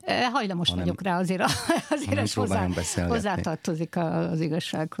 Hajlamos vagyok rá, azért ez hozzátartozik az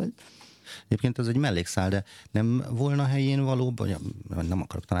igazsághoz. Egyébként ez egy mellékszál, de nem volna helyén valóbb, vagy nem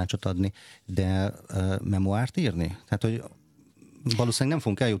akarok tanácsot adni, de memoárt írni? Tehát, hogy valószínűleg nem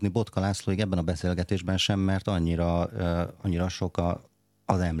fogunk eljutni Botka Lászlóig ebben a beszélgetésben sem, mert annyira sok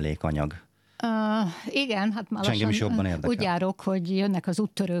az emlékanyag. Igen, hát már lassan úgy járok, hogy jönnek az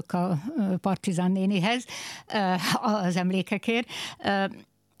úttörők a Partizán nénihez az emlékekért.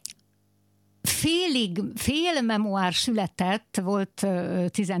 Fél memoár született, volt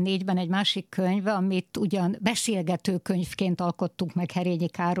 14-ben egy másik könyv, amit ugyan beszélgető könyvként alkottunk meg Herényi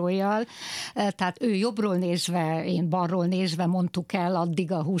Károllyal, tehát ő jobbról nézve, én balról nézve mondtuk el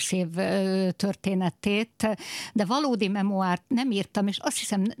addig a 20 év történetét, de valódi memoárt nem írtam, és azt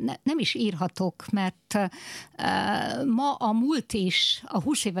hiszem nem is írhatok, mert ma a múlt is, a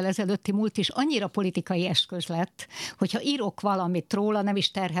 20 évvel ezelőtti múlt is annyira politikai eszköz lett, hogyha írok valamit róla, nem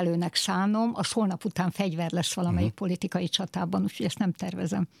is terhelőnek szánom, az holnap után fegyver lesz valamelyik politikai csatában, úgyhogy ezt nem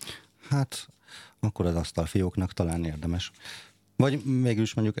tervezem. Hát, akkor az asztalfióknak talán érdemes. Vagy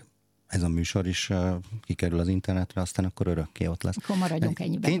mégis mondjuk ez a műsor is kikerül az internetre, aztán akkor örökké ott lesz. Akkor maradjunk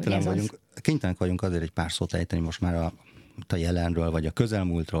ennyiben. Kénytelenek vagyunk azért egy pár szót ejteni most már a jelenről, vagy a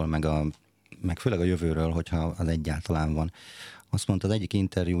közelmúltról, meg főleg a jövőről, hogyha az egyáltalán van. Azt mondta az egyik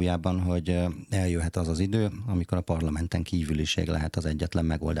interjújában, hogy eljöhet az idő, amikor a parlamenten kívüliség lehet az egyetlen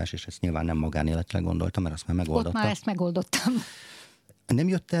megoldás, és ezt nyilván nem magánéletre gondoltam, mert azt már megoldotta. Ott már ezt megoldottam. Nem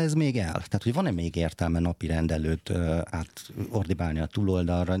jött ez még el? Tehát, hogy van-e még értelme napirend előtt átordibálni a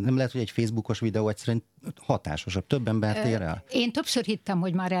túloldalra? Nem lehet, hogy egy Facebookos videó egyszerűen hatásosabb, több embert ér el? Én többször hittem,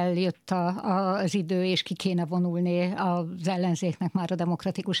 hogy már eljött az idő, és ki kéne vonulni az ellenzéknek, már a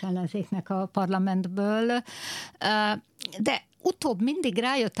demokratikus ellenzéknek a parlamentből. De utóbb mindig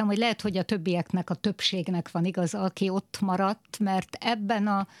rájöttem, hogy lehet, hogy a többieknek, a többségnek van igaza, aki ott maradt, mert ebben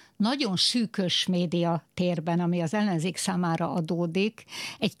a nagyon szűkös média térben, ami az ellenzék számára adódik,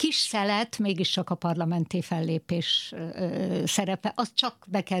 egy kis szelet mégiscsak a parlamenti fellépés szerepe, az csak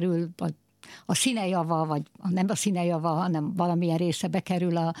bekerül a színejava, vagy nem a színejava, hanem valamilyen része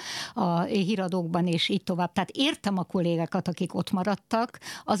bekerül a híradókban, és így tovább. Tehát értem a kollégákat, akik ott maradtak,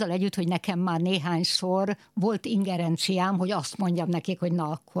 azzal együtt, hogy nekem már néhányszor volt ingerenciám, hogy azt mondjam nekik, hogy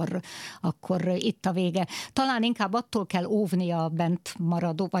na, akkor itt a vége. Talán inkább attól kell óvni a bent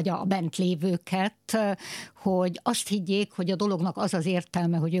maradó, vagy a bent lévőket, hogy azt higgyék, hogy a dolognak az az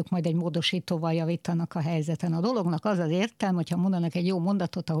értelme, hogy ők majd egy módosítóval javítanak a helyzeten. A dolognak az az értelme, hogyha mondanak egy jó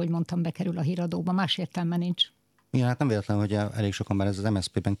mondatot, ahogy mondtam, bekerül a híradóba, más értelme nincs. Igen, hát nem véletlen, hogy elég sokan már ez az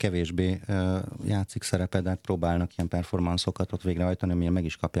MSZP-ben kevésbé játszik szerepet, de hát próbálnak ilyen performanszokat ott végrehajtani, amilyen meg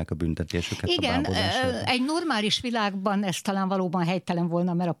is kapják a büntetésüket. Igen, egy normális világban ez talán valóban helytelen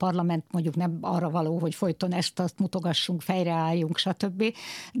volna, mert a parlament mondjuk nem arra való, hogy folyton ezt-azt mutogassunk, fejreálljunk, stb.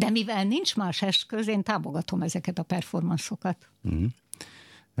 De mivel nincs más eszköz, én támogatom ezeket a performanszokat.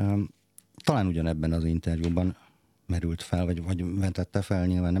 Talán ugyanebben az interjúban merült fel, vagy vetette fel,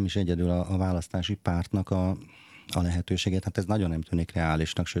 nyilván nem is egyedül a választási pártnak a lehetőségét. Hát ez nagyon nem tűnik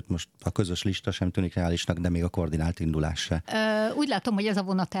reálisnak, sőt most a közös lista sem tűnik reálisnak, de még a koordinált indulás se. Úgy látom, hogy ez a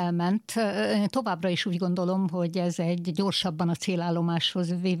vonat elment. Továbbra is úgy gondolom, hogy ez egy gyorsabban a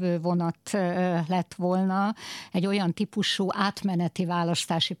célállomáshoz vívő vonat lett volna. Egy olyan típusú átmeneti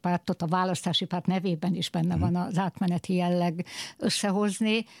választási pártot, a választási párt nevében is benne van az átmeneti jelleg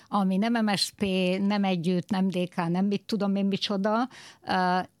összehozni, ami nem MSZP, nem Együtt, nem DK, nem mit tudom én micsoda,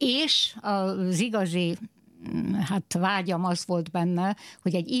 és az igazi vágyam az volt benne,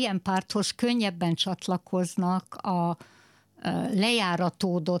 hogy egy ilyen párthoz könnyebben csatlakoznak a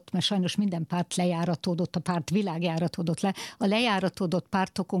lejáratódott, mert sajnos minden párt lejáratódott, a párt világjáratódott le, a lejáratódott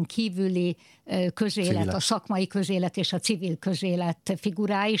pártokon kívüli közélet, civilek. A szakmai közélet és a civil közélet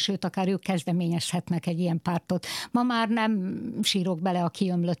figurái, sőt, akár ők kezdeményezhetnek egy ilyen pártot. Ma már nem sírok bele a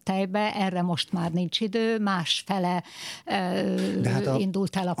kiömlött tejbe, erre most már nincs idő, másfele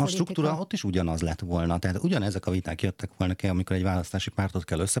indult el a politika. A struktúra ott is ugyanaz lett volna, tehát ugyanezek a viták jöttek volna ki, amikor egy választási pártot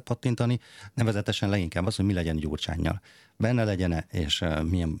kell összepattintani, nevezetesen leginkább az, hogy mi legyen Gyurcsánnyal. Benne legyen-e, és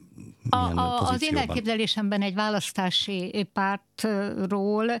milyen pozícióban? Az én elképzelésemben egy választási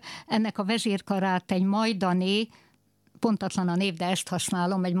pártról ennek a vezérkarát egy majdani, pontatlan a név, de ezt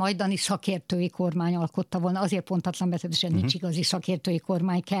használom, egy majdani szakértői kormány alkotta volna. Azért pontatlan, mert nincs igazi szakértői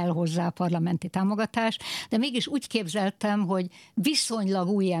kormány, kell hozzá parlamenti támogatás, de mégis úgy képzeltem, hogy viszonylag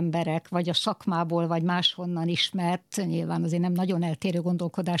új emberek, vagy a szakmából, vagy máshonnan ismert, nyilván azért nem nagyon eltérő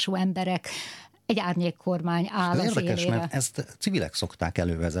gondolkodású emberek, egy árnyékkormány áll az érdekes, élére. Mert ezt civilek szokták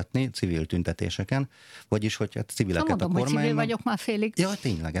elővezetni, civil tüntetéseken, vagyis, hogy a civileket mondom, a kormányban... hogy civil vagyok már félig. Ja,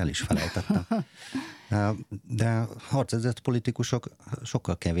 tényleg, el is felejtettem. De harcezett politikusok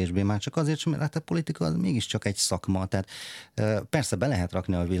sokkal kevésbé, már csak azért sem, mert a politika az mégiscsak egy szakma, tehát persze be lehet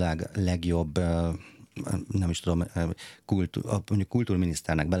rakni a világ legjobb nem is tudom, mondjuk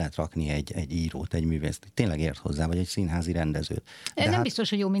kultúrminiszternek be lehet rakni egy írót, egy művészt, tényleg ért hozzá, vagy egy színházi rendezőt. De nem biztos,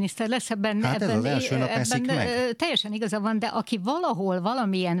 hogy jó miniszter lesz ebben. Hát ez az első nap eszik meg. Teljesen igaza van, de aki valahol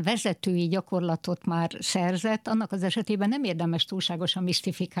valamilyen vezetői gyakorlatot már szerzett, annak az esetében nem érdemes túlságosan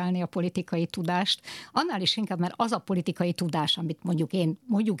misztifikálni a politikai tudást. Annál is inkább, mert az a politikai tudás, amit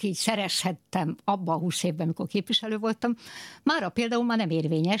mondjuk így szerezhettem abban a 20 évben, amikor képviselő voltam, mára például már nem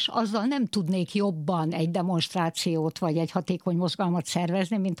érvényes, azzal nem tudnék jobban egy demonstrációt, vagy egy hatékony mozgalmat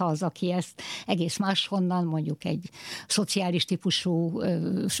szervezni, mint az, aki ezt egész máshonnan, mondjuk egy szociális típusú,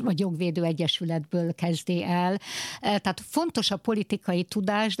 vagy jogvédő egyesületből kezdi el. Tehát fontos a politikai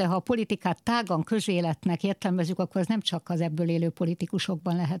tudás, de ha a politikát tágan közéletnek értelmezzük, akkor az nem csak az ebből élő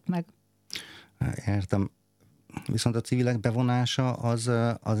politikusokban lehet meg. Értem. Viszont a civilek bevonása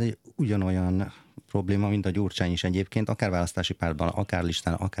az egy ugyanolyan probléma, mint a Gyurcsány is egyébként, akár választási pártban, akár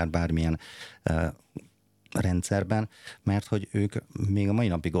listán, akár bármilyen rendszerben, mert hogy ők még a mai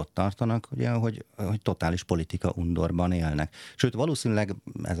napig ott tartanak, ugye, hogy totális politika undorban élnek. Sőt, valószínűleg,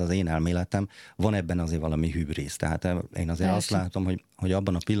 ez az én elméletem, van ebben azért valami hűbrész. Tehát én azért azt látom, hogy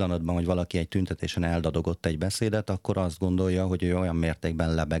abban a pillanatban, hogy valaki egy tüntetésen eldadogott egy beszédet, akkor azt gondolja, hogy ő olyan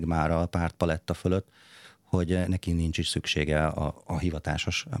mértékben lebeg már a pártpaletta fölött, hogy neki nincs is szüksége a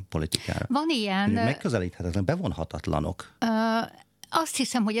hivatásos politikára. Van ilyen... Megközelíthetetlen, bevonhatatlanok. Azt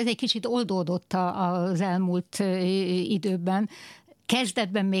hiszem, hogy ez egy kicsit oldódott az elmúlt időben.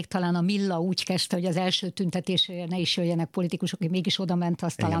 Kezdetben még talán a Milla úgy kezdte, hogy az első tüntetésre ne is jöjjenek politikusok, hogy mégis oda ment,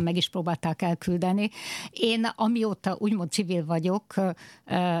 azt talán meg is próbálták elküldeni. Én amióta úgymond civil vagyok,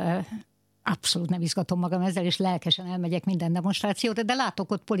 abszolút nem izgatom magam ezzel, és lelkesen elmegyek minden demonstrációra, de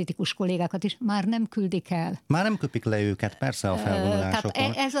látok ott politikus kollégákat is, már nem küldik el. Már nem köpik le őket, persze a felvonulásokon.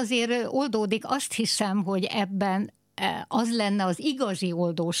 Tehát ez azért oldódik, azt hiszem, hogy ebben az lenne az igazi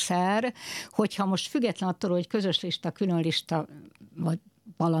oldószer, hogyha most független attól, hogy közös lista, külön lista, vagy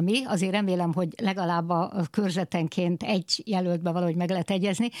valami, azért remélem, hogy legalább a körzetenként egy jelöltbe valahogy meg lehet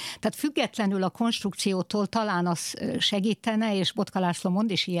egyezni. Tehát függetlenül a konstrukciótól talán az segítene, és Botka László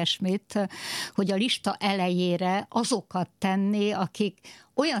mond is ilyesmit, hogy a lista elejére azokat tenni, akik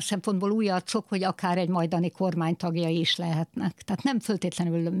olyan szempontból új arcok, hogy akár egy majdani kormány tagjai is lehetnek. Tehát nem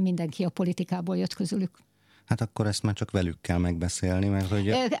föltétlenül mindenki a politikából jött közülük. Hát akkor ezt már csak velük kell megbeszélni, mert hogy...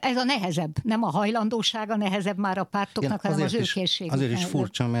 Ez a nehezebb, nem a hajlandósága nehezebb már a pártoknak, hanem az ő készségük. Azért is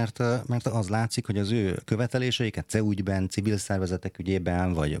furcsa, mert az látszik, hogy az ő követeléseiket CEU ügyben, civil szervezetek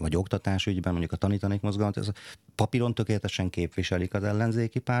ügyében, vagy oktatás ügyben, mondjuk a tanítanék mozgalmat, ez papíron tökéletesen képviselik az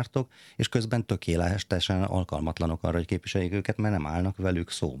ellenzéki pártok, és közben tökéletesen alkalmatlanok arra, hogy képviseljék őket, mert nem állnak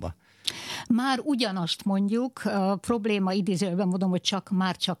velük szóba. Már ugyanazt mondjuk, a probléma idézőjelben mondom, hogy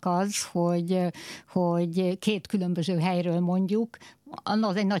csak az, hogy két különböző helyről mondjuk,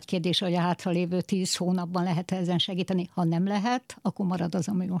 az egy nagy kérdés, hogy a hátralévő 10 hónapban lehet ezen segíteni. Ha nem lehet, akkor marad az,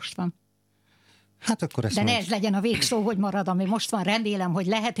 ami most van. Hát akkor de ne ez legyen a végszó, hogy marad, ami most van. Remélem, hogy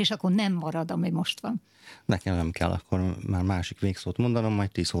lehet, és akkor nem marad, ami most van. Nekem nem kell akkor már másik végszót mondanom,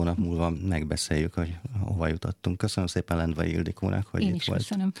 majd 10 hónap múlva megbeszéljük, hogy hova jutottunk. Köszönöm szépen Lendvai Ildikónak, hogy én itt volt.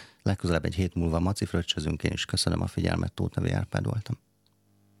 Köszönöm. Legközelebb egy hét múlva Macifröccsözünk, én is köszönöm a figyelmet, Tóth Árpád voltam.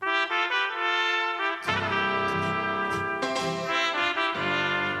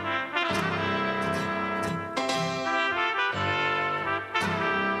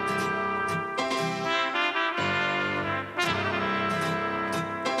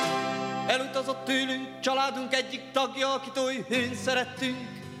 Elutazott tőlünk családunk egyik tagja, akit oly hőn szerettünk,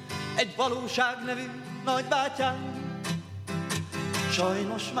 egy valóság nevű nagybátyánk.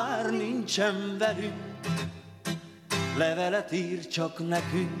 Sajnos már nincsen velünk, levelet ír csak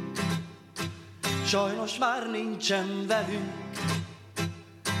nekünk. Sajnos már nincsen velünk,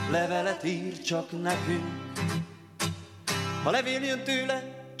 levelet ír csak nekünk. Ha levél jön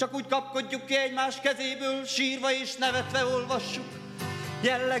tőle, csak úgy kapkodjuk ki egymás kezéből, sírva és nevetve olvassuk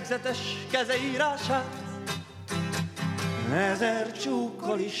jellegzetes kezeírását. 1000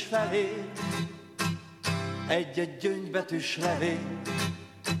 csókkal is felér egy-egy gyöngybetűs levél.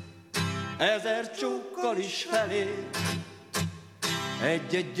 1000 csókkal is felér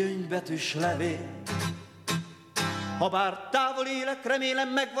egy-egy gyöngybetűs levél. Habár távol élek, remélem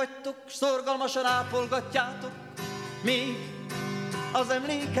megvagytok, s szorgalmasan ápolgatjátok még az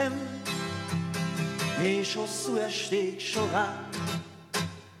emlékem, és hosszú esték során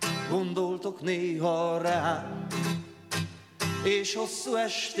gondoltok néha rám, és hosszú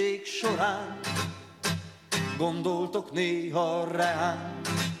esték során gondoltok néha rám.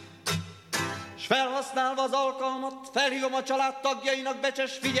 S felhasználva az alkalmat, felhívom a család tagjainak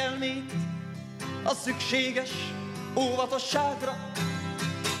becses figyelmét a szükséges óvatosságra,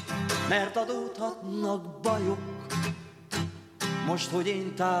 mert adódhatnak bajok, most, hogy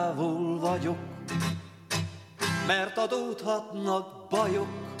én távol vagyok. Mert adódhatnak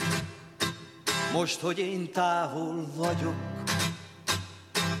bajok, most, hogy én távol vagyok.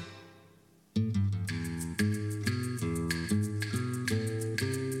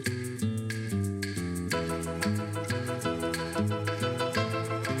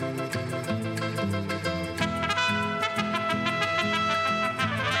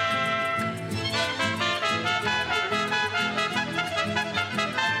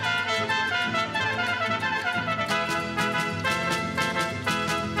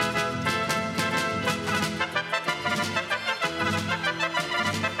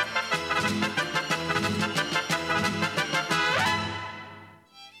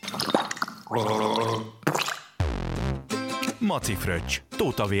 Macifröccs,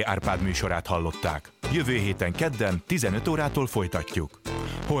 Tóth Árpád műsorát hallották. Jövő héten kedden 15 órától folytatjuk.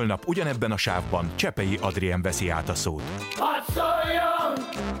 Holnap ugyanebben a sávban Csepei Adrien veszi át a szót. Hadd szóljon!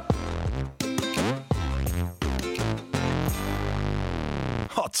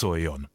 Hadd szóljon!